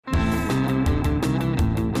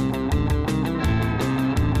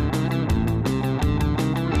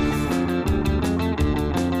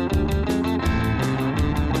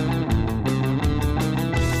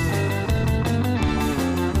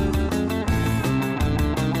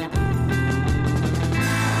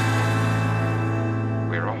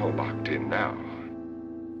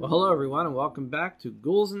Well, hello everyone, and welcome back to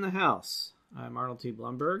Ghouls in the House. I'm Arnold T.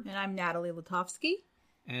 Blumberg. And I'm Natalie Latovsky.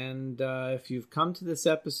 And if you've come to this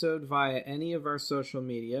episode via any of our social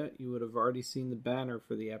media, you would have already seen the banner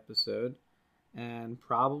for the episode and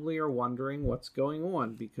probably are wondering what's going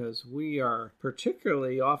on, because we are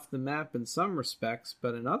particularly off the map in some respects,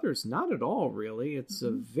 but in others not at all, really. It's a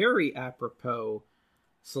very apropos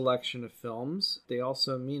selection of films. They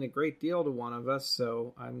also mean a great deal to one of us,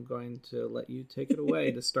 so I'm going to let you take it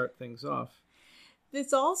away to start things off.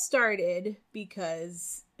 This all started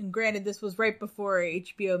because, and granted this was right before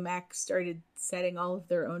HBO Max started setting all of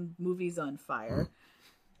their own movies on fire,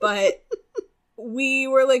 but we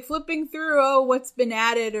were like flipping through, what's been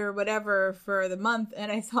added or whatever for the month,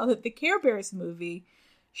 and I saw that the Care Bears movie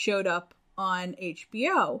showed up on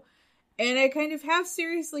HBO. And I kind of half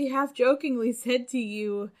seriously, half jokingly said to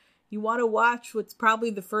you, you want to watch what's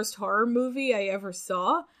probably the first horror movie I ever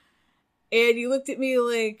saw? And you looked at me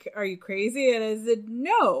like, are you crazy? And I said,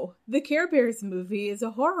 no, the Care Bears movie is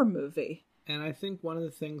a horror movie. And I think one of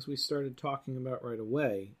the things we started talking about right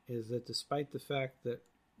away is that despite the fact that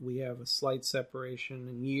we have a slight separation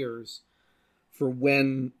in years for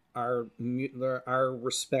when our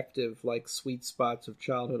respective sweet spots of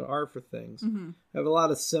childhood are for things, have a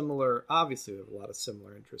lot of similar, obviously we have a lot of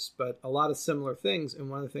similar interests, but a lot of similar things. And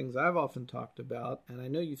one of the things I've often talked about, and I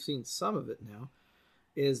know you've seen some of it now,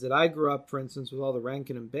 is that I grew up, for instance, with all the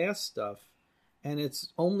Rankin and Bass stuff, and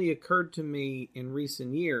it's only occurred to me in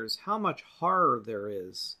recent years how much horror there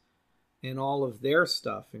is in all of their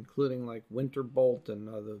stuff, including Winter Bolt and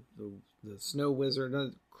the Snow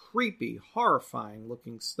Wizard, creepy, horrifying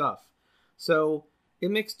looking stuff. So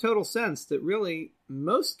it makes total sense that really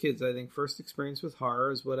most kids, I think, first experience with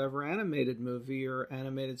horror is whatever animated movie or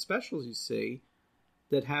animated specials you see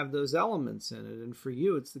that have those elements in it. And for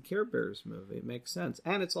you, it's the Care Bears movie. It makes sense.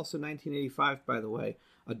 And it's also 1985, by the way.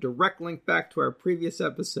 A direct link back to our previous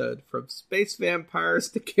episode, from space vampires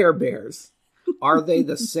to Care Bears. Are they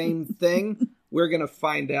the same thing? We're going to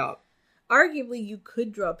find out. Arguably, you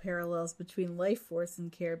could draw parallels between Life Force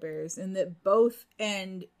and Care Bears in that both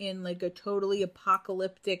end in a totally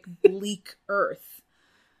apocalyptic, bleak Earth.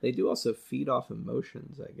 They do also feed off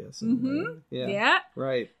emotions, I guess. Yeah.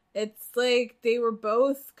 Right. It's like they were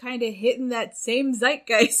both kind of hitting that same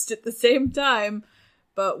zeitgeist at the same time,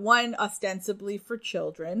 but one ostensibly for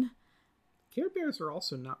children. Care Bears are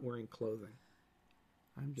also not wearing clothing.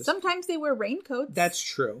 Sometimes they wear raincoats. That's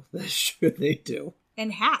true. That's true. They do.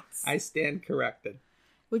 And hats. I stand corrected.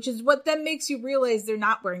 Which is what then makes you realize they're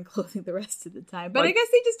not wearing clothing the rest of the time. But I guess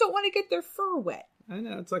they just don't want to get their fur wet. I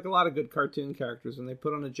know. It's like a lot of good cartoon characters. When they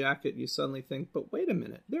put on a jacket, you suddenly think, but wait a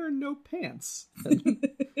minute, there are no pants.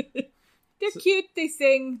 They're cute. They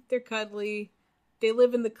sing. They're cuddly. They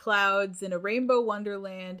live in the clouds in a rainbow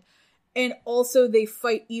wonderland. And also they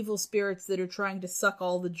fight evil spirits that are trying to suck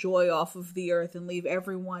all the joy off of the earth and leave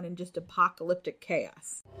everyone in just apocalyptic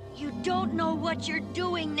chaos. You don't know what you're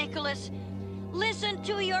doing, Nicholas. Listen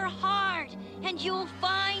to your heart, and you'll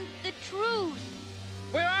find the truth.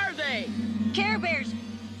 Where are they? Care Bears,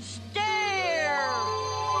 stare!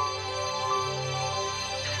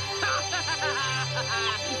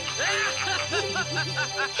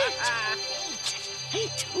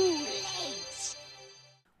 Too late.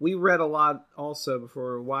 We read a lot also before we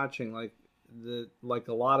were watching, like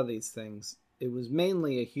a lot of these things. It was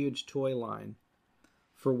mainly a huge toy line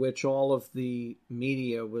for which all of the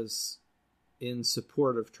media was in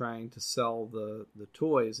support of trying to sell the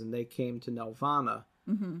toys, and they came to Nelvana,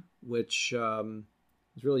 which was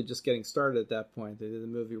really just getting started at that point. They did the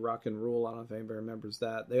movie Rock and Roll. I don't know if anybody remembers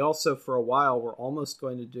that. They also, for a while, were almost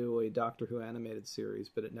going to do a Doctor Who animated series,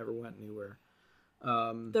 but it never went anywhere.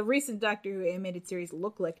 The recent Doctor Who animated series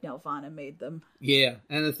look like Nelvana made them. Yeah,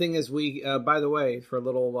 and the thing is, we, by the way, for a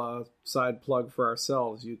little side plug for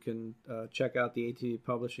ourselves, you can check out the ATV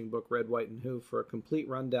Publishing book Red, White, and Who for a complete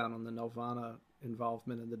rundown on the Nelvana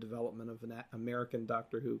involvement in the development of an American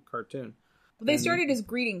Doctor Who cartoon. Well, they started as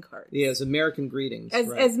greeting cards. Yeah, as American greetings.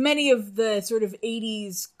 As many of the sort of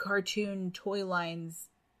 80s cartoon toy lines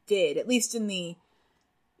did, at least in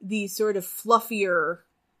the sort of fluffier,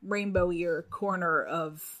 rainbowier corner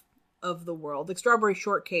of the world. Like Strawberry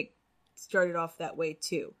Shortcake started off that way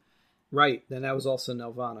too. Right, and that was also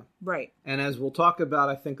Nelvana. Right. And as we'll talk about,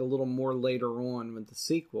 I think, a little more later on with the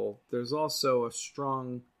sequel, there's also a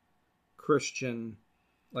strong Christian,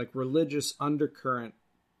 religious undercurrent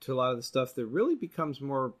to a lot of the stuff that really becomes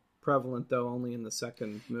more prevalent, though, only in the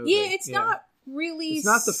second movie. Yeah, it's not really... It's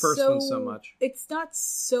not the first one so much. It's not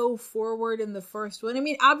so forward in the first one. I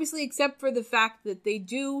mean, obviously, except for the fact that they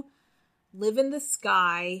do live in the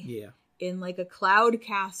sky. Yeah. in like a cloud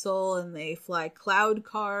castle, and they fly cloud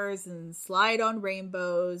cars and slide on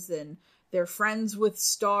rainbows, and they're friends with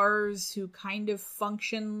stars who kind of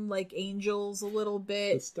function like angels a little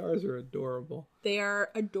bit. The stars are adorable. They are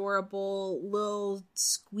adorable, little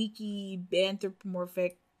squeaky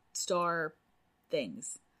anthropomorphic star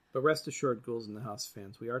things. But rest assured, Ghouls in the House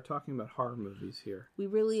fans, we are talking about horror movies here. We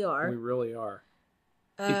really are. We really are.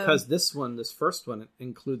 Because this first one,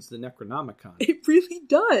 includes the Necronomicon. It really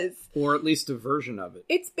does. Or at least a version of it.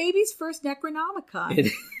 It's baby's first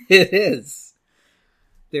Necronomicon. It is.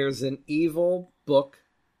 There's an evil book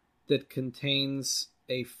that contains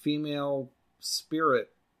a female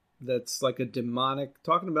spirit that's like a demonic,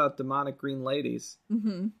 talking about demonic green ladies.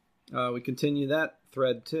 Mm-hmm. We continue that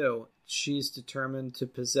thread too. She's determined to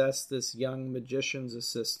possess this young magician's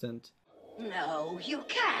assistant. No, you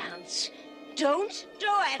can't. Don't do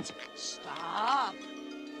it. Stop.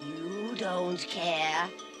 You don't care.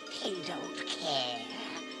 He don't care.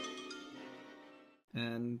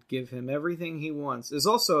 And give him everything he wants. There's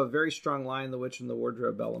also a very strong Lion, the Witch, and the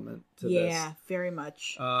Wardrobe element to this. Yeah, very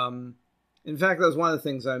much. In fact, that was one of the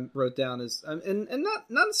things I wrote down is, and not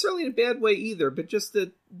necessarily in a bad way either, but just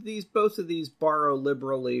that both of these borrow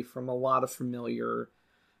liberally from a lot of familiar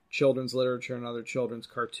children's literature and other children's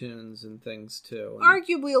cartoons and things too. And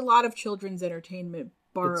arguably, a lot of children's entertainment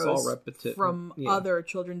borrows from other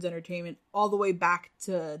children's entertainment, all the way back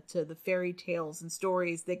to the fairy tales and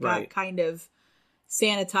stories that got kind of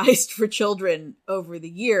sanitized for children over the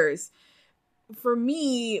years. For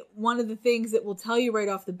me, one of the things that will tell you right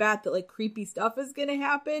off the bat that like creepy stuff is going to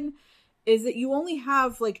happen is that you only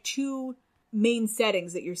have like two main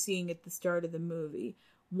settings that you're seeing at the start of the movie.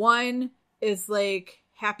 One is like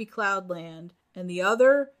Happy Cloudland, and the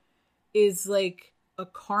other is like a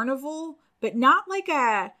carnival, but not like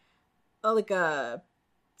a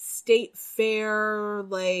state fair,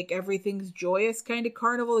 like everything's joyous kind of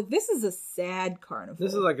carnival. Like, this is a sad carnival.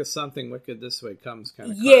 This is like a Something Wicked This Way Comes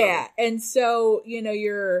kind of carnival. Yeah, and so,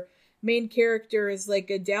 your main character is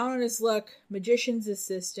like a down on his luck magician's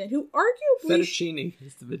assistant who arguably... Fettuccine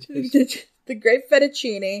is the magician. The great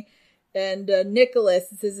Fettuccine, and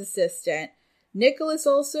Nicholas is his assistant. Nicholas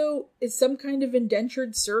also is some kind of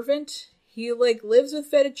indentured servant. He like lives with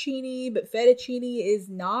Fettuccine, but Fettuccine is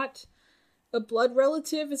not a blood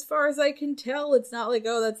relative as far as I can tell. It's not like,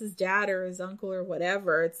 oh, that's his dad or his uncle or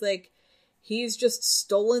whatever. It's like he's just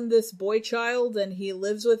stolen this boy child and he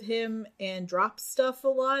lives with him and drops stuff a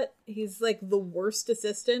lot. He's like the worst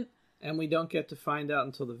assistant. And we don't get to find out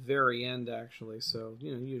until the very end, actually. So,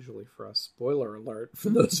 usually for us, spoiler alert for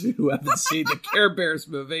those of you who haven't seen the Care Bears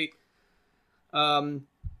movie.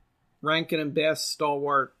 Rankin and Bass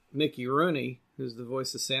stalwart Mickey Rooney, who's the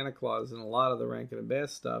voice of Santa Claus in a lot of the Rankin and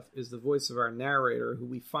Bass stuff, is the voice of our narrator, who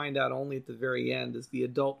we find out only at the very end is the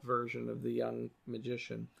adult version of the young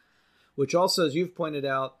magician. Which also, as you've pointed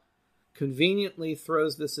out, conveniently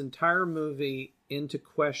throws this entire movie into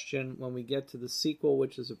question when we get to the sequel,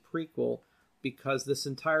 which is a prequel, because this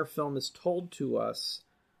entire film is told to us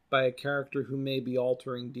by a character who may be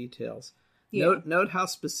altering details. Yeah. Note how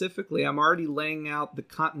specifically I'm already laying out the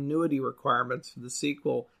continuity requirements for the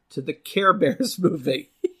sequel to the Care Bears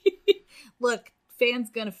movie. Look, fan's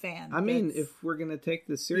gonna fan. I mean, if we're gonna take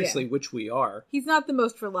this seriously, which we are. He's not the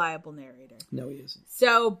most reliable narrator. No, he isn't.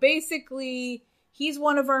 So basically, he's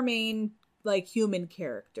one of our main like human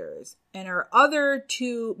characters. And our other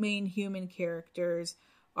two main human characters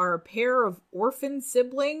are a pair of orphan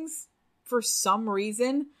siblings for some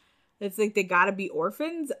reason. It's like they gotta be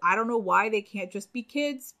orphans. I don't know why they can't just be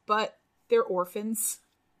kids, but they're orphans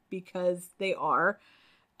because they are.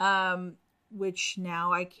 Which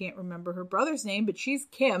now I can't remember her brother's name, but she's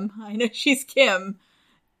Kim. I know she's Kim.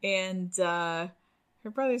 And her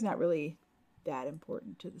brother's not really that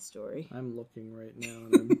important to the story. I'm looking right now,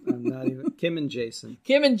 and I'm not even... Kim and Jason.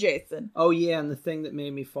 Kim and Jason. Oh, yeah, and the thing that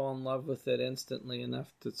made me fall in love with it instantly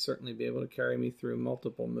enough to certainly be able to carry me through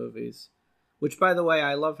multiple movies. Which, by the way,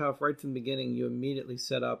 I love how right from the beginning you immediately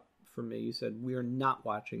set up for me. You said, we are not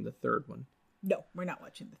watching the third one. No, we're not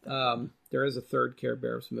watching the third one. There is a third Care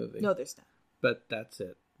Bears movie. No, there's not. But that's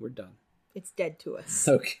it. We're done. It's dead to us.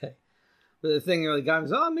 Okay. But the thing really got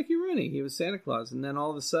me was, Mickey Rooney. He was Santa Claus. And then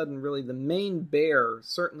all of a sudden, really, the main bear,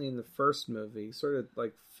 certainly in the first movie, sort of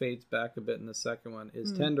like fades back a bit in the second one,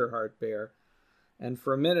 is Tenderheart Bear. And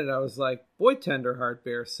for a minute, I was like, boy, Tenderheart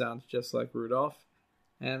Bear sounds just like Rudolph.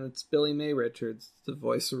 And it's Billy May Richards, the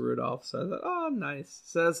voice of Rudolph. So I thought, oh, nice.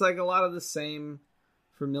 So it's like a lot of the same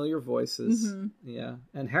familiar voices. Mm-hmm. Yeah.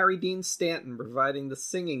 And Harry Dean Stanton providing the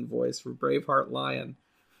singing voice for Braveheart Lion.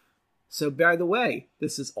 So, by the way,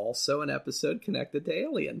 this is also an episode connected to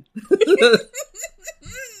Alien.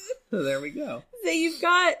 There we go. So you've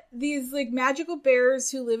got these like magical bears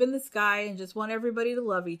who live in the sky and just want everybody to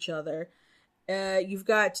love each other. You've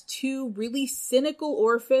got two really cynical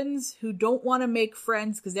orphans who don't want to make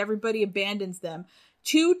friends because everybody abandons them.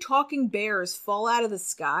 Two talking bears fall out of the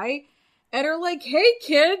sky and are like, hey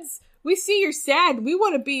kids, we see you're sad. We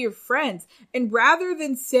want to be your friends. And rather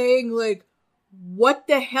than saying like, what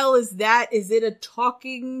the hell is that? Is it a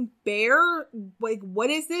talking bear? Like, what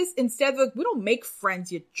is this? Instead, like, we don't make friends,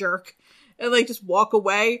 you jerk. And like, just walk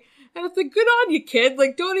away. And it's like, good on you, kid.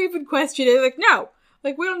 Like, don't even question it. Like, no.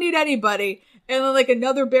 Like, we don't need anybody. And then, like,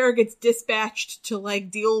 another bear gets dispatched to, like,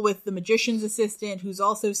 deal with the magician's assistant, who's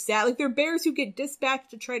also sad. Like, they're bears who get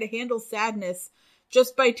dispatched to try to handle sadness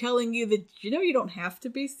just by telling you that, you know, you don't have to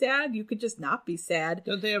be sad. You could just not be sad.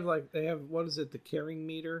 Don't they have, like, what is it, the caring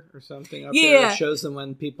meter or something up Yeah. there that shows them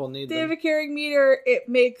when people need They them? have a caring meter. It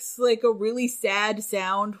makes, like, a really sad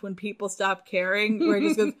sound when people stop caring, where it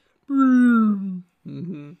just goes, boom.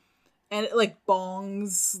 Mm-hmm. And it, like,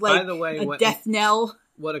 bongs, like By the way, a death knell.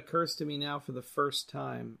 What occurs to me now for the first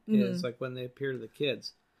time Mm-hmm. is, like, when they appear to the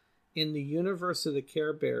kids. In the universe of the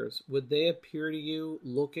Care Bears, would they appear to you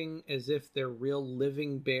looking as if they're real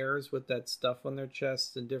living bears with that stuff on their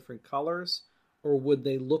chests in different colors? Or would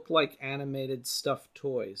they look like animated stuffed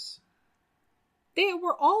toys? They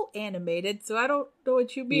were all animated, so I don't know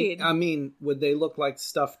what you mean. I mean, would they look like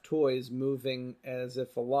stuffed toys moving as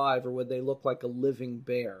if alive, or would they look like a living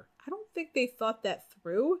bear? I don't think they thought that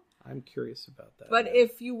through. I'm curious about that. But now.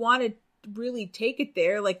 if you want to really take it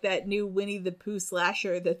there, like that new Winnie the Pooh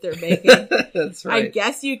slasher that they're making, That's right. I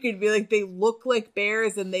guess you could be like, they look like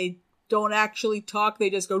bears and they don't actually talk.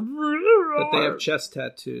 They just go. But they have chest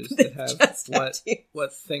tattoos that have Chest tattoos.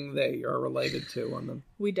 what thing they are related to on them.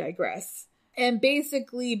 We digress. And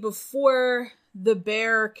basically, before the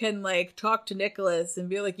bear can like talk to Nicholas and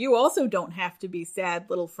be like, you also don't have to be sad,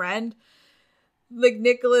 little friend. Like,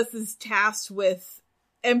 Nicholas is tasked with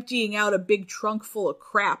emptying out a big trunk full of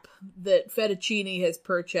crap that Fettuccine has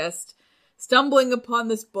purchased, stumbling upon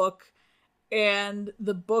this book, and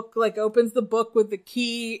the book, like, opens the book with the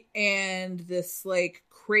key, and this, like,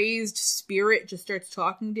 crazed spirit just starts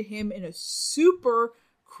talking to him in a super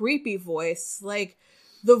creepy voice. Like,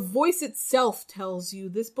 the voice itself tells you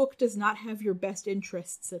this book does not have your best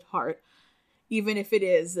interests at heart, even if it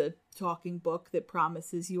is a talking book that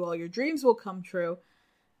promises you all your dreams will come true.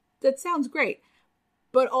 That sounds great.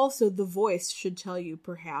 But also the voice should tell you,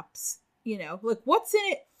 perhaps, you know, like, what's in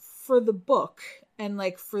it for the book and,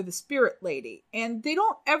 like, for the spirit lady. And they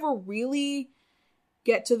don't ever really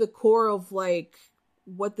get to the core of, like,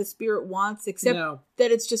 what the spirit wants, except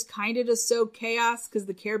that it's just kind of to sow chaos because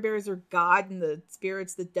the Care Bears are God and the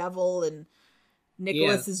spirit's the devil and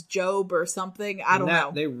Nicholas is Job or something. I don't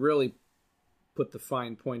know. They really put the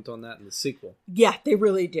fine point on that in the sequel. Yeah, they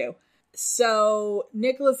really do. So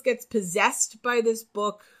Nicholas gets possessed by this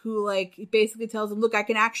book who, like, basically tells him, look, I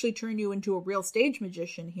can actually turn you into a real stage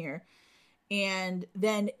magician here. And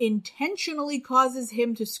then intentionally causes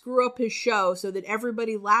him to screw up his show so that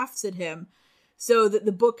everybody laughs at him. So that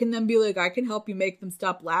the book can then be like, I can help you make them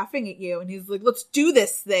stop laughing at you. And he's like, let's do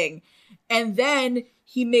this thing. And then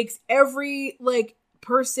he makes every, like,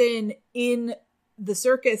 person in the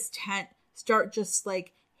circus tent start just,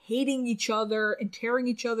 like, hating each other and tearing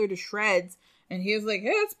each other to shreds. And he was like,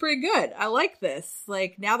 hey, that's pretty good. I like this.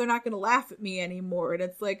 Like, now they're not going to laugh at me anymore. And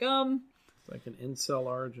it's like, It's like an incel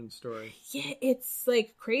origin story. Yeah, it's,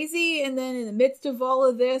 like, crazy. And then in the midst of all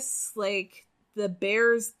of this, like, the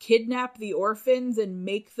bears kidnap the orphans and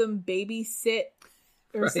make them babysit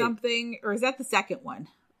or something. Or is that the second one?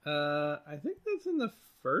 I think that's in the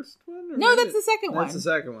first one. Or No, that's the second one. That's the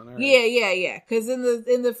second one. All right. Yeah. Because in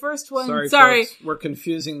the first one, sorry, folks, we're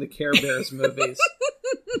confusing the Care Bears movies.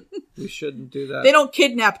 We shouldn't do that. They don't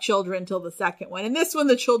kidnap children until the second one. In this one,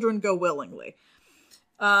 the children go willingly.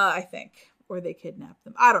 I think, or they kidnap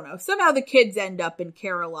them. I don't know. Somehow the kids end up in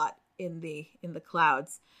Care-a-Lot in the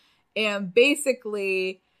clouds. And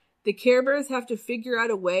basically, the Care Bears have to figure out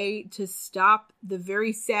a way to stop the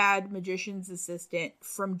very sad magician's assistant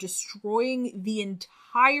from destroying the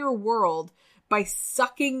entire world by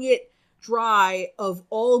sucking it dry of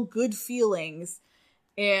all good feelings.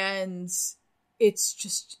 And it's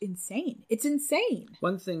just insane. It's insane.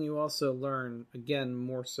 One thing you also learn, again,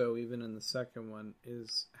 more so even in the second one,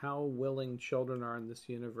 is how willing children are in this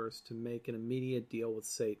universe to make an immediate deal with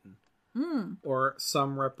Satan. Or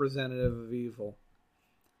some representative of evil.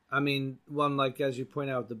 I mean, one, like, as you point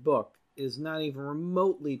out, the book is not even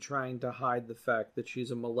remotely trying to hide the fact that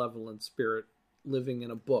she's a malevolent spirit living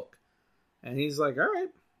in a book. And he's like, all right,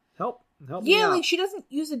 help me out. Yeah, like, she doesn't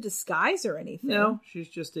use a disguise or anything. No, she's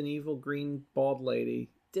just an evil green bald lady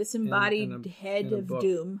disembodied in a head of book.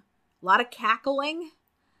 doom. A lot of cackling.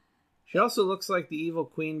 She also looks like the evil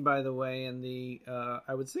queen, by the way, in the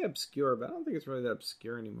I would say obscure, but I don't think it's really that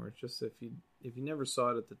obscure anymore. It's just if you never saw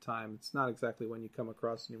it at the time, it's not exactly one you come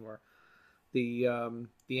across anymore. The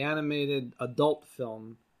animated adult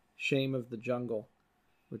film Shame of the Jungle,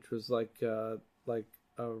 which was like a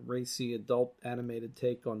racy adult animated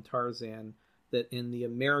take on Tarzan, that in the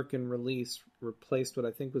American release replaced what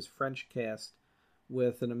I think was French cast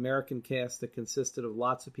with an American cast that consisted of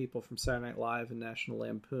lots of people from Saturday Night Live and National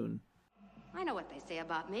Lampoon. I know what they say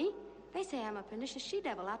about me. They say I'm a pernicious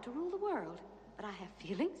she-devil out to rule the world. But I have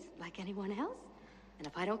feelings like anyone else. And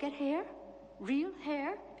if I don't get hair, real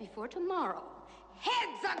hair, before tomorrow,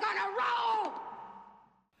 heads are gonna roll!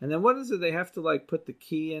 And then what is it? They have to like put the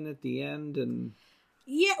key in at the end and...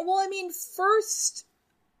 Yeah, well, I mean, first,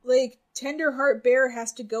 like, Tenderheart Bear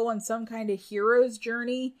has to go on some kind of hero's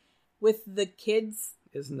journey with the kids.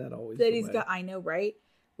 Isn't that always that the he's way? got? I know, right?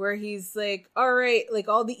 Where he's like, all right, like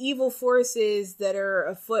all the evil forces that are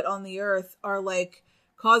afoot on the earth are like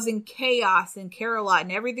causing chaos in Camelot,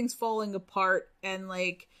 and everything's falling apart, and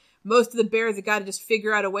like most of the bears have got to just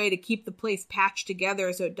figure out a way to keep the place patched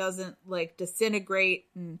together so it doesn't like disintegrate.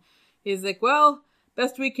 And he's like, well,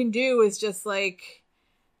 best we can do is just like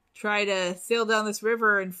try to sail down this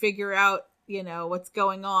river and figure out, you know, what's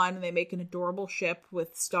going on. And they make an adorable ship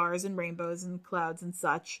with stars and rainbows and clouds and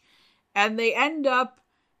such. And they end up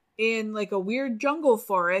in like a weird jungle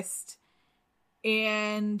forest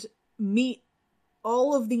and meet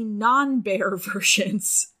all of the non-bear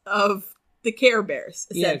versions of the Care Bears,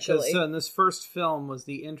 essentially. Yeah, because in this first film was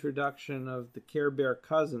the introduction of the Care Bear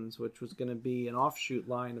Cousins, which was going to be an offshoot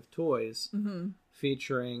line of toys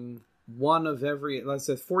featuring one of every, let's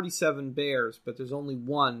say 47 bears, but there's only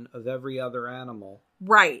one of every other animal.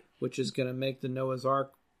 Right. Which is going to make the Noah's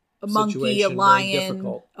Ark a monkey, a situation lion, very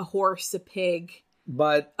difficult. a horse, a pig,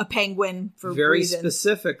 but a penguin for very reasons.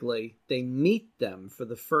 specifically, they meet them for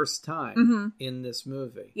the first time in this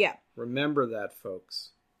movie. Yeah. Remember that,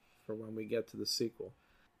 folks, for when we get to the sequel.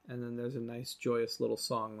 And then there's a nice, joyous little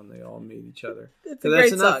song when they all meet each other. It's So a that's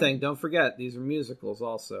great another song. thing. Don't forget, these are musicals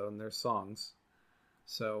also, and they're songs.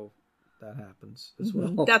 So that happens as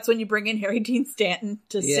well. That's when you bring in Harry Dean Stanton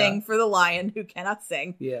to sing for the lion who cannot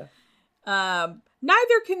sing. Yeah.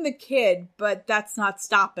 Neither can the kid, but that's not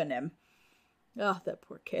stopping him. Oh, that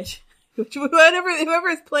poor kid. Whoever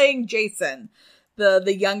is playing Jason,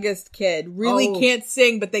 the youngest kid, really can't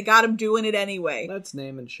sing, but they got him doing it anyway. Let's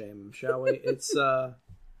name and shame him, shall we? It's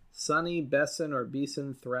Sonny Besson or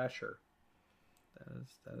Beeson Thrasher.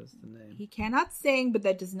 That is the name. He cannot sing, but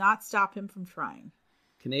that does not stop him from trying.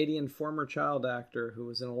 Canadian former child actor who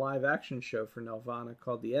was in a live action show for Nelvana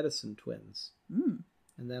called the Edison Twins.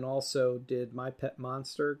 And then also did My Pet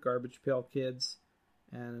Monster, Garbage Pail Kids,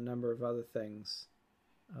 and a number of other things.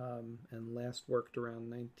 And last worked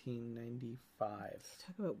around 1995.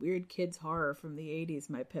 Talk about weird kids horror from the 80s,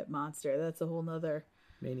 My Pet Monster. That's a whole nother...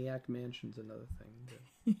 Maniac Mansion's another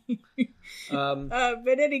thing. But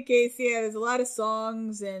in any case, yeah, there's a lot of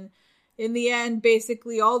songs, and in the end,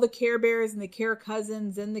 basically all the Care Bears and the Care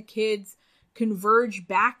Cousins and the kids converge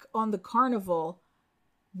back on the carnival,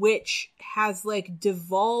 which has like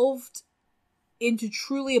devolved into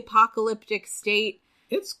truly apocalyptic state.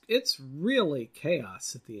 It's really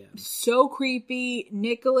chaos at the end. So creepy.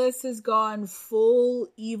 Nicholas has gone full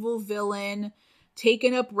evil villain,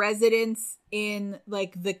 taken up residence in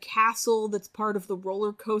like the castle that's part of the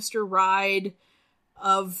roller coaster ride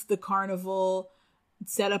of the carnival,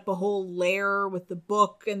 set up a whole lair with the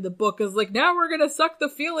book, and the book is like, now we're gonna suck the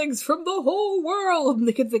feelings from the whole world. And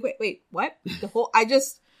the kid's like, wait, what?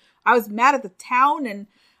 I was mad at the town, and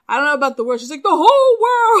I don't know about the world. She's like, the whole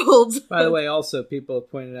world! By the way, also, people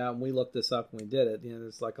have pointed out, and we looked this up when we did it,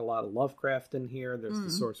 there's like a lot of Lovecraft in here. There's The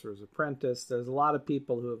Sorcerer's Apprentice. There's a lot of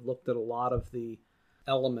people who have looked at a lot of the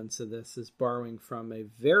elements of this as borrowing from a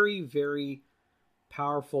very, very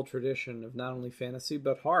powerful tradition of not only fantasy,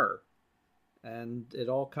 but horror. And it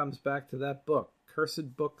all comes back to that book.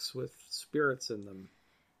 Cursed books with spirits in them.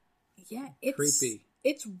 Yeah, it's creepy.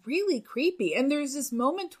 It's really creepy. And there's this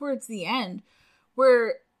moment towards the end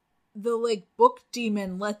where the like book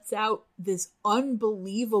demon lets out this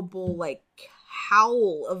unbelievable like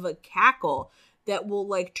howl of a cackle that will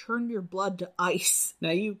like turn your blood to ice.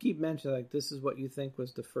 Now you keep mentioning like this is what you think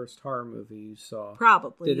was the first horror movie you saw.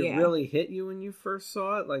 Probably. Did it really hit you when you first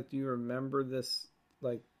saw it? Like, do you remember this?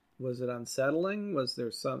 Like, was it unsettling? Was there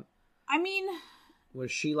some? I mean,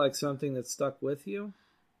 was she like something that stuck with you?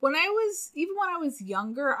 When I was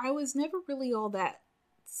younger, I was never really all that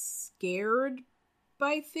scared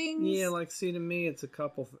by things. Yeah, like, see, to me, it's a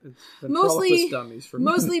couple. It's Mostly dummies for me.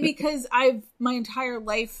 Mostly because I've my entire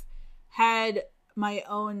life had my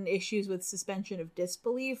own issues with suspension of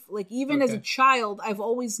disbelief. Like, even as a child, I've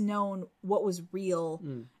always known what was real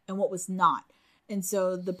and what was not. And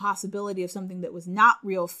so the possibility of something that was not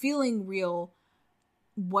real, feeling real,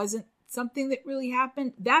 wasn't something that really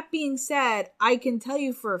happened. That being said, I can tell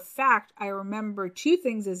you for a fact, I remember two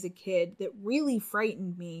things as a kid that really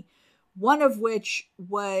frightened me. One of which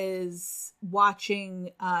was watching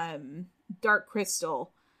Dark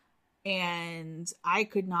Crystal, and I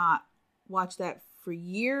could not watch that for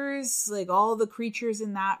years. Like, all the creatures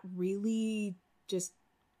in that really just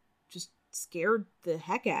scared the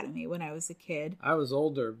heck out of me when I was a kid. I was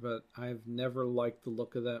older, but I've never liked the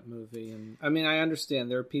look of that movie. And I mean, I understand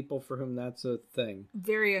there are people for whom that's a thing.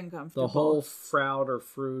 Very uncomfortable. The whole Froud or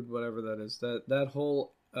Frood, whatever that is, that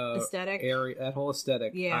whole aesthetic area, that whole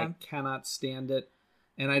aesthetic, yeah. I cannot stand it.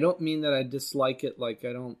 And I don't mean that I dislike it, like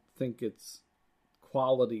I don't think it's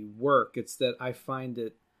quality work. It's that I find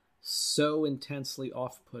it so intensely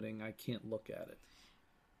off-putting, I can't look at it.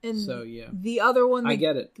 And so, yeah. The other one I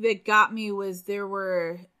get it. that got me was there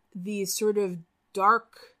were these sort of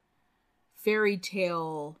dark fairy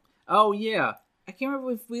tale. Oh, yeah. I can't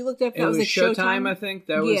remember if we looked up. That it was like Showtime, I think.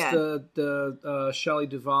 That was yeah. the Shelley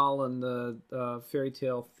Duvall and the Fairy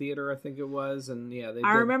Tale Theater, I think it was. And yeah,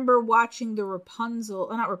 I remember watching the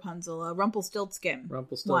Rumpelstiltskin.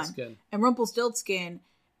 Rumpelstiltskin. One. And Rumpelstiltskin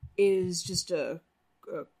is just a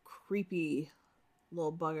creepy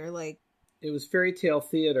little bugger. Like, it was Fairy Tale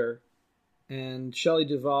Theater, and Shelley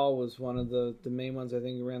Duvall was one of the main ones, I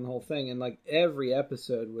think, who ran the whole thing. And like every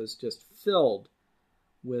episode was just filled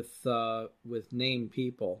with named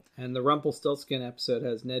people. And the Rumpelstiltskin episode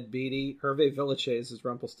has Ned Beatty, Hervé Villechaize is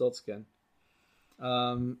Rumpelstiltskin.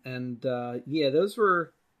 Yeah, those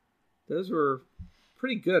were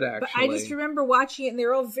pretty good, actually. But I just remember watching it, and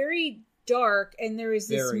they're all very dark, and there was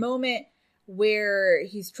this moment where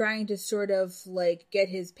he's trying to sort of like get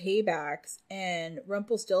his paybacks, and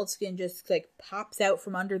Rumpelstiltskin just like pops out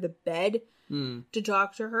from under the bed to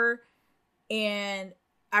talk to her. And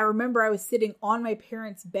I remember I was sitting on my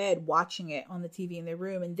parents' bed watching it on the TV in their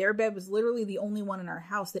room, and their bed was literally the only one in our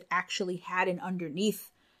house that actually had an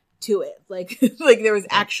underneath to it. Like there was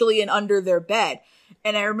actually an under their bed.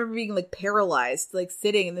 And I remember being like paralyzed, like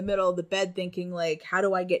sitting in the middle of the bed thinking like, how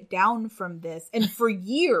do I get down from this? And for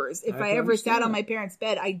years, if I ever sat on my parents'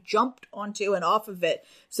 bed, I jumped onto and off of it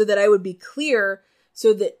so that I would be clear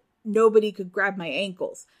so that nobody could grab my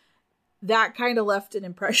ankles. That kind of left an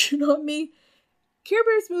impression on me. Care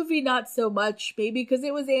Bears movie, not so much. Maybe because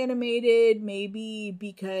it was animated. Maybe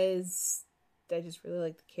because I just really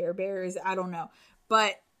like the Care Bears. I don't know.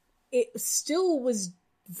 But it still was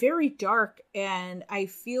very dark, and I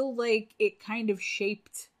feel like it kind of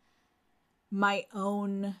shaped my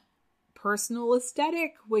own personal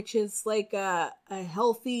aesthetic, which is like a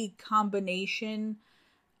healthy combination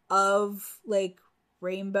of like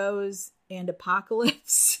rainbows and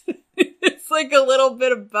apocalypse. It's like a little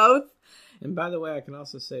bit of both. And by the way, I can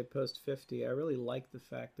also say post 50, I really like the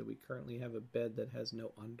fact that we currently have a bed that has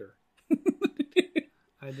no under.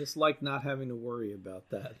 I just like not having to worry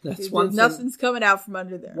about that. That's one thing. Nothing's coming out from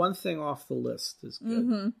under there. One thing off the list is good.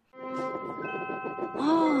 Mm-hmm.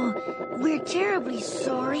 Oh, we're terribly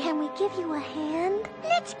sorry. Can we give you a hand?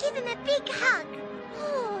 Let's give him a big hug.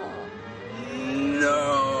 Oh.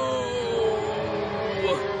 No!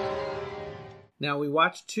 Now, we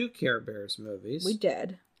watched 2 Care Bears movies. We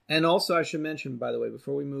did. And also, I should mention, by the way,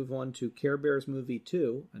 before we move on to Care Bears Movie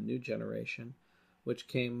 2, A New Generation, which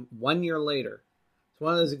came 1 year later. It's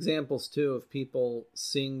one of those examples, too, of people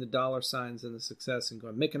seeing the dollar signs and the success and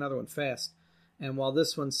going, make another one fast. And while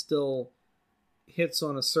this one still hits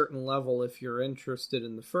on a certain level if you're interested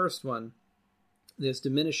in the first one, there's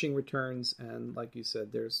diminishing returns, and like you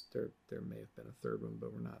said, there may have been a third one,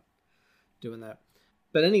 but we're not doing that.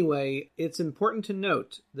 But anyway, it's important to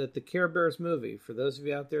note that the Care Bears movie, for those of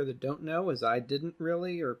you out there that don't know, as I didn't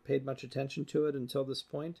really or paid much attention to it until this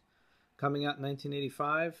point, coming out in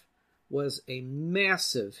 1985, was a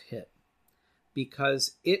massive hit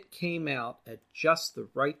because it came out at just the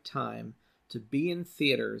right time to be in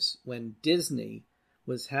theaters when Disney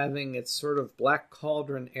was having its sort of Black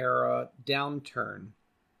Cauldron era downturn.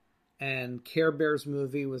 And Care Bears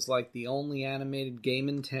movie was like the only animated game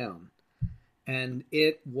in town. And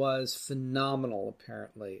it was phenomenal,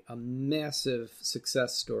 apparently. A massive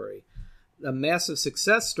success story. A massive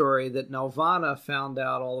success story that Nelvana found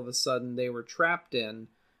out all of a sudden they were trapped in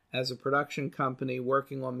as a production company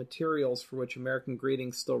working on materials for which American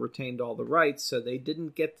Greetings still retained all the rights, so they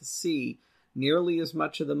didn't get to see nearly as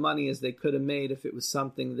much of the money as they could have made if it was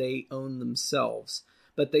something they owned themselves.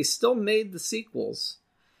 But they still made the sequels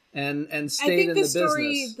and stayed in the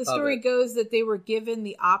business. The story goes that they were given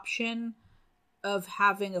the option of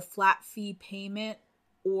having a flat fee payment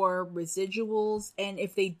or residuals, and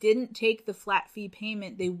if they didn't take the flat fee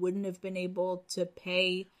payment, they wouldn't have been able to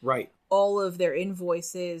pay all of their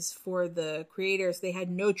invoices for the creators. They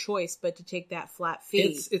had no choice but to take that flat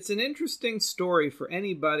fee. It's an interesting story for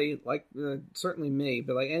anybody, like certainly me,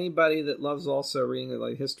 but like anybody that loves also reading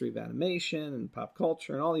like history of animation and pop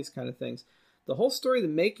culture and all these kind of things. The whole story of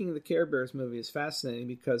the making of the Care Bears movie is fascinating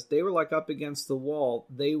because they were like up against the wall.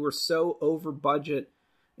 They were so over budget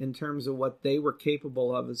in terms of what they were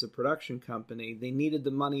capable of as a production company. They needed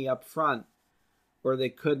the money up front or they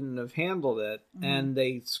couldn't have handled it. Mm-hmm. And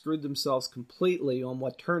they screwed themselves completely on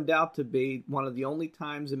what turned out to be one of the only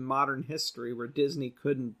times in modern history where Disney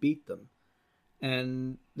couldn't beat them.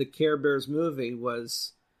 And the Care Bears movie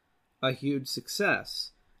was a huge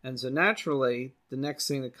success. And so naturally, the next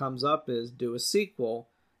thing that comes up is do a sequel.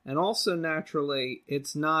 And also naturally,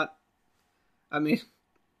 it's not, I mean,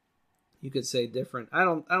 you could say different. I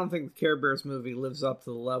don't think the Care Bears movie lives up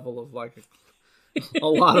to the level of like a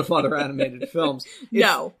lot of other animated films.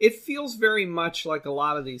 No. It feels very much like a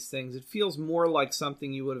lot of these things. It feels more like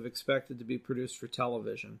something you would have expected to be produced for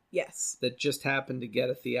television. Yes. That just happened to get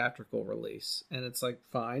a theatrical release. And it's like,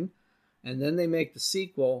 fine. And then they make the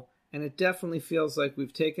sequel, and it definitely feels like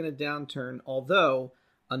we've taken a downturn, although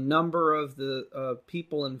a number of the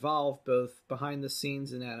people involved, both behind the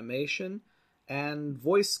scenes in animation and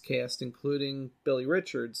voice cast, including Billy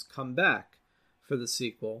Richards, come back for the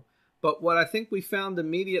sequel. But what I think we found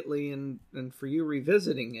immediately, and for you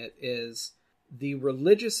revisiting it, is the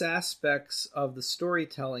religious aspects of the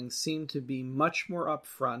storytelling seem to be much more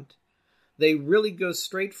upfront. They really go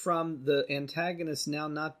straight from the antagonist now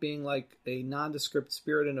not being like a nondescript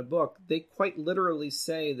spirit in a book. They quite literally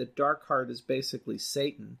say that Darkheart is basically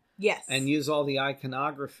Satan. Yes. And use all the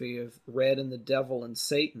iconography of Red and the Devil and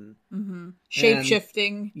Satan. Mm-hmm.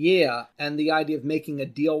 Shape-shifting. Yeah, and the idea of making a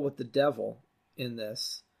deal with the devil in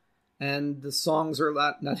this. And the songs are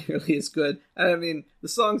not nearly as good. I mean, the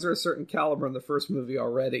songs are a certain caliber in the first movie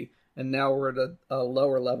already, and now we're at a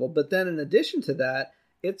lower level. But then in addition to that,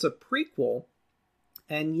 it's a prequel,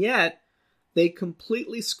 and yet they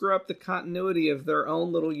completely screw up the continuity of their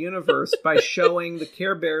own little universe by showing the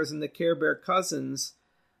Care Bears and the Care Bear cousins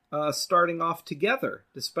starting off together,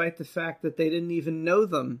 despite the fact that they didn't even know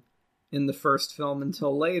them in the first film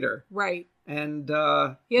until later. Right. And they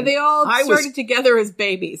all started together as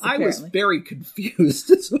babies, apparently. I was very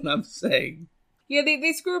confused, is what I'm saying. Yeah,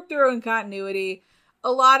 they screw up their own continuity.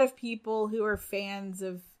 A lot of people who are fans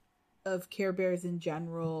of Care Bears in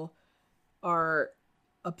general are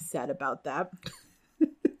upset about that.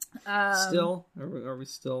 Still? Are we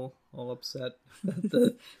still all upset?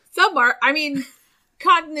 Some are. I mean,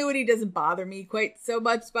 continuity doesn't bother me quite so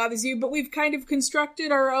much as bothers you, but we've kind of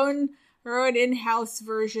constructed our own in-house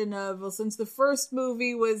version of, well, since the first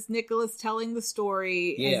movie was Nicholas telling the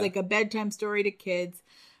story as like a bedtime story to kids,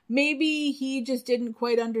 maybe he just didn't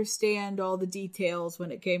quite understand all the details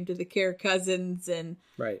when it came to the Care cousins. And,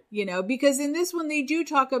 you know, because in this one they do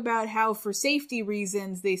talk about how for safety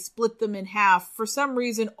reasons they split them in half. For some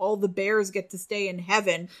reason, all the bears get to stay in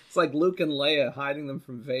heaven. It's like Luke and Leia hiding them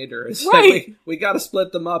from Vader. It's right. Like we got to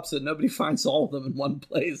split them up so nobody finds all of them in one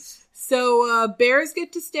place. So bears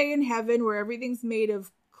get to stay in heaven where everything's made of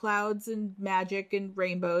clouds and magic and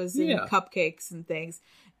rainbows and cupcakes and things.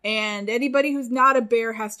 And anybody who's not a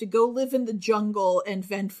bear has to go live in the jungle and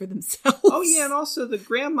fend for themselves. Oh, yeah, and also the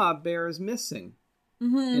grandma bear is missing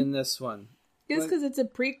in this one. Just because it's a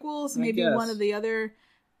prequel, so maybe one of the other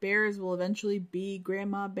bears will eventually be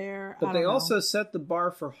Grandma Bear. But they also set the bar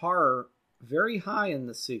for horror very high in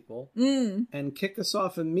the sequel and kick us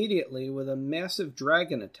off immediately with a massive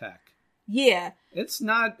dragon attack. Yeah. It's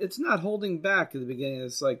not holding back at the beginning.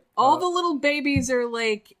 It's like all the little babies are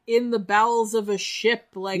like in the bowels of a ship,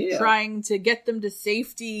 like trying to get them to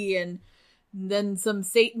safety, and then some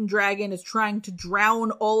Satan dragon is trying to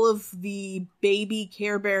drown all of the baby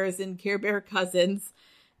Care Bears and Care Bear cousins,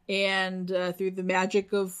 and through the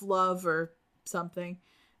magic of love or something,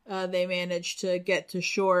 they manage to get to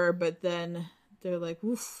shore, but then they're like,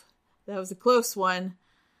 oof, that was a close one.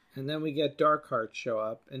 And then we get Darkheart show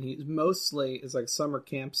up, and he's mostly is like summer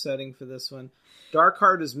camp setting for this one.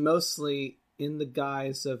 Darkheart is mostly in the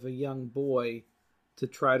guise of a young boy to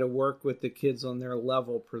try to work with the kids on their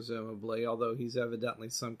level, presumably, although he's evidently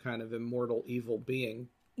some kind of immortal evil being.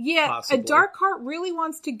 Yeah, possibly. Darkheart really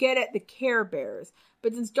wants to get at the Care Bears,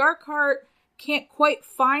 but since Darkheart can't quite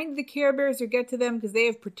find the Care Bears or get to them because they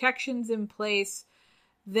have protections in place,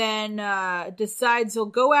 then decides he'll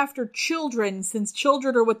go after children, since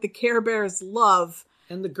children are what the Care Bears love.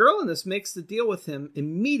 And the girl in this makes the deal with him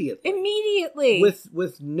immediately. Immediately.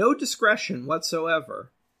 With no discretion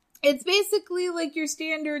whatsoever. It's basically like your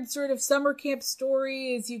standard sort of summer camp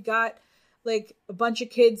story is you got like a bunch of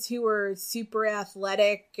kids who are super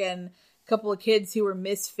athletic and a couple of kids who are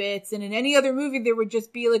misfits. And in any other movie, there would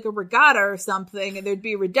just be like a regatta or something and there'd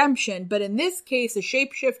be redemption. But in this case, a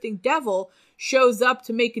shape-shifting devil shows up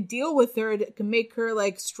to make a deal with her that can make her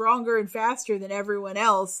like stronger and faster than everyone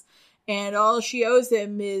else. And all she owes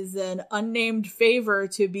him is an unnamed favor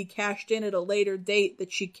to be cashed in at a later date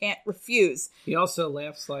that she can't refuse. He also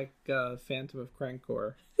laughs like Phantom of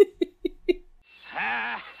Crankor.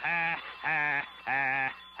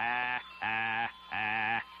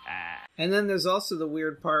 And then there's also the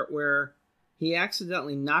weird part where he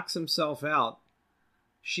accidentally knocks himself out.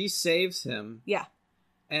 She saves him. Yeah.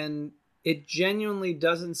 And it genuinely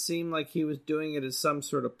doesn't seem like he was doing it as some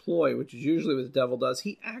sort of ploy, which is usually what the devil does.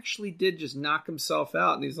 He actually did just knock himself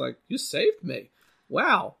out, and he's like, you saved me.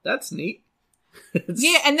 Wow, that's neat.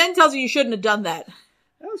 Yeah, and then tells you shouldn't have done that.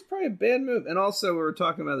 That was probably a bad move. And also, we were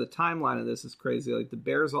talking about the timeline of this is crazy. Like, the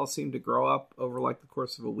bears all seem to grow up over, like, the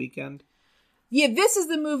course of a weekend. Yeah, this is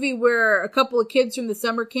the movie where a couple of kids from the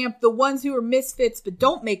summer camp, the ones who are misfits but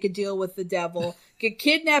don't make a deal with the devil, get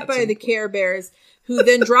kidnapped by the Care Bears, who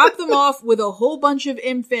then drop them off with a whole bunch of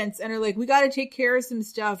infants and are like, we got to take care of some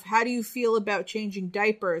stuff. How do you feel about changing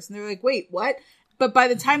diapers? And they're like, wait, what? But by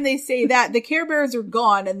the time they say that, the Care Bears are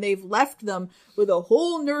gone and they've left them with a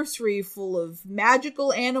whole nursery full of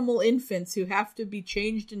magical animal infants who have to be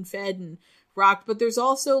changed and fed and rocked. But there's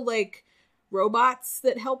also like robots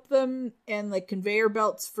that help them and like conveyor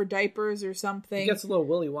belts for diapers or something. He gets a little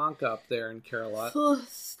Willy Wonka up there in Care-a-Lot.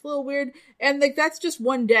 It's a little weird. And like that's just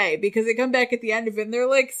one day because they come back at the end of it and they're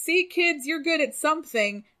like, see kids, you're good at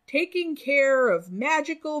something, taking care of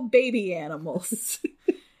magical baby animals.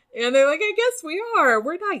 And they're like, I guess we are.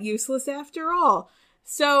 We're not useless after all.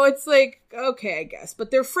 So it's like, okay, I guess.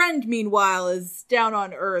 But their friend, meanwhile, is down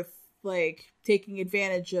on Earth, like, taking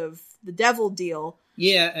advantage of the devil deal.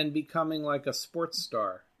 Yeah, and becoming like a sports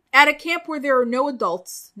star. At a camp where there are no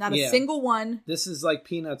adults. Not a single one. This is like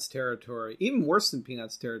Peanuts territory. Even worse than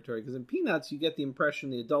Peanuts territory. Because in Peanuts, you get the impression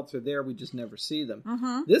the adults are there. We just never see them.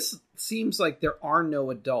 Mm-hmm. This seems like there are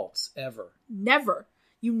no adults ever. Never.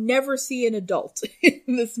 You never see an adult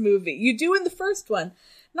in this movie. You do in the first one.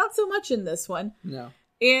 Not so much in this one. No.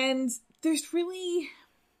 And there's really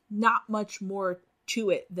not much more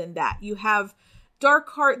to it than that. You have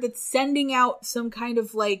Darkheart that's sending out some kind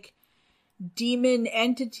of like demon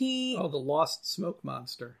entity. Oh, the lost smoke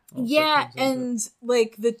monster. Yeah, and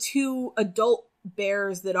like the two adult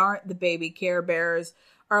bears that aren't the baby Care Bears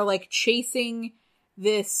are like chasing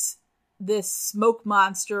this smoke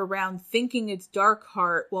monster around thinking it's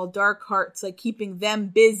Darkheart while Darkheart's like keeping them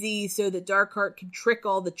busy so that Darkheart can trick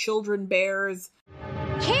all the children bears.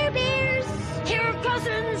 Care Bears, Care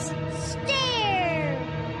Cousins, stare!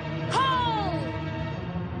 Ho!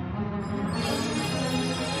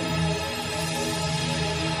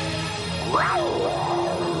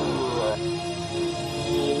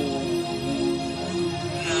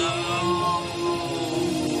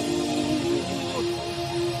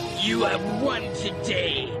 You have won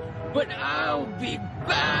today, but I'll be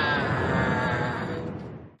back!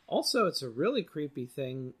 Also, it's a really creepy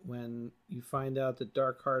thing when you find out that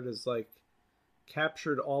Darkheart has, like,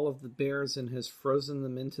 captured all of the bears and has frozen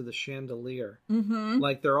them into the chandelier. Mm-hmm.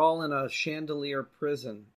 Like, they're all in a chandelier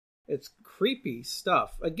prison. It's creepy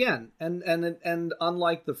stuff. Again, and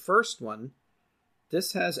unlike the first one,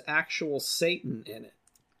 this has actual Satan in it.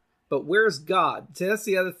 But where's God? See, that's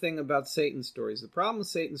the other thing about Satan stories. The problem with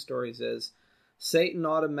Satan stories is Satan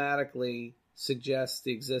automatically suggests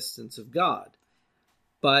the existence of God.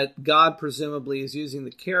 But God presumably is using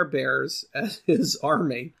the Care Bears as his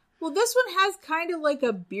army. Well, this one has kind of like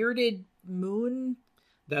a bearded moon.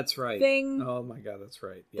 That's right. Thing. Oh my God, that's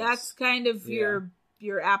right. Yes. That's kind of your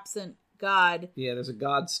absent God. Yeah, there's a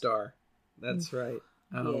God star. That's right.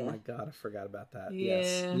 Oh Yeah. my God, I forgot about that.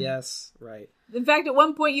 Yeah. Yes, right. In fact, at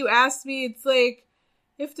one point you asked me, it's like,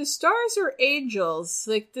 if the stars are angels,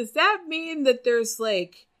 like, does that mean that there's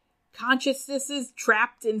like consciousnesses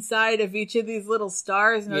trapped inside of each of these little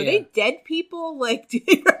stars? And are they dead people? Like, do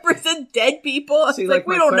they represent dead people? It's See, like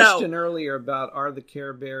we my don't know. question earlier about are the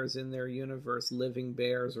Care Bears in their universe living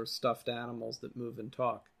bears or stuffed animals that move and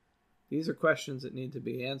talk? These are questions that need to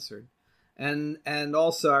be answered. And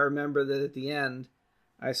also, I remember that at the end,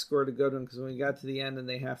 I scored a good one because when we got to the end and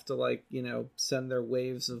they have to, like, you know, send their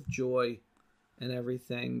waves of joy and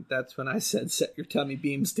everything, that's when I said, set your tummy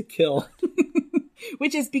beams to kill.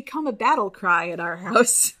 Which has become a battle cry at our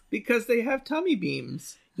house. Because they have tummy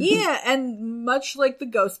beams. Yeah, and much like the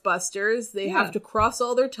Ghostbusters, they have to cross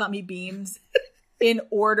all their tummy beams in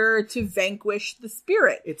order to vanquish the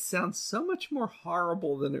spirit. It sounds so much more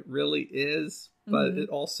horrible than it really is, but it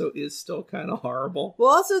also is still kind of horrible. Well,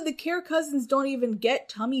 also, the Care Cousins don't even get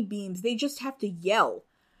tummy beams. They just have to yell.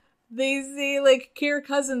 They say, like, Care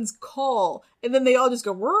Cousins call, and then they all just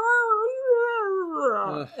go...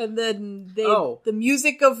 And then the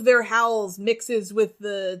music of their howls mixes with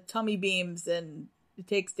the tummy beams, and it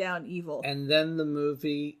takes down evil. And then the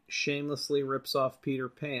movie shamelessly rips off Peter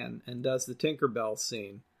Pan and does the Tinkerbell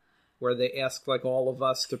scene, where they ask, like, all of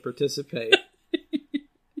us to participate.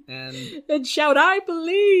 and shout, I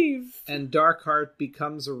believe! And Darkheart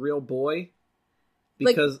becomes a real boy.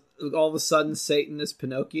 Because all of a sudden Satan is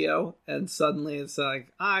Pinocchio, and suddenly it's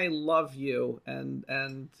like, I love you,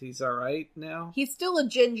 and he's all right now. He's still a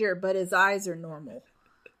ginger, but his eyes are normal.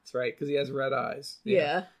 That's right, because he has red eyes.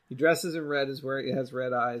 Yeah. He dresses in red is where he has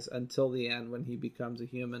red eyes until the end when he becomes a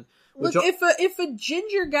human. Look, if a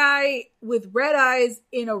ginger guy with red eyes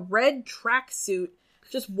in a red tracksuit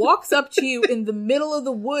just walks up to you in the middle of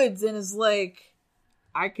the woods and is like...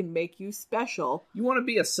 I can make you special. You want to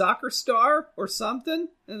be a soccer star or something?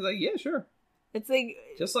 And it's like, yeah, sure. It's like...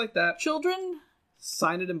 Just like that. Children?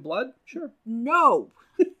 Sign it in blood? Sure. No.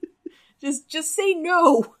 just say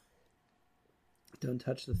no. Don't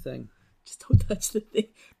touch the thing. Just don't touch the thing.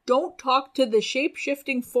 Don't talk to the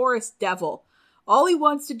shape-shifting forest devil. All he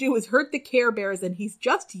wants to do is hurt the Care Bears, and he's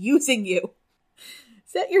just using you.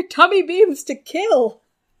 Set your tummy beams to kill.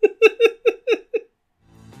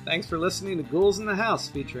 Thanks for listening to Ghouls in the House,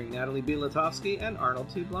 featuring Natalie B. Latovsky and Arnold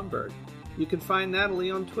T. Blumberg. You can find Natalie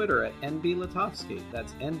on Twitter at NB Latovsky,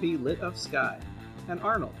 that's NB Lit of Sky, and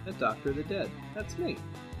Arnold at Dr. the Dead, that's me.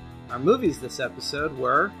 Our movies this episode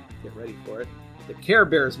were, get ready for it, The Care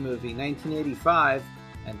Bears Movie, 1985,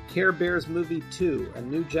 and Care Bears Movie 2, A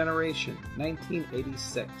New Generation,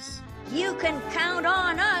 1986. You can count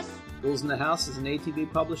on us. Ghouls in the House is an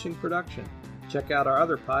ATV publishing production. Check out our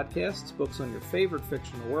other podcasts, books on your favorite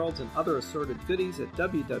fictional worlds, and other assorted goodies at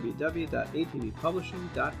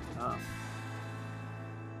www.atvpublishing.com.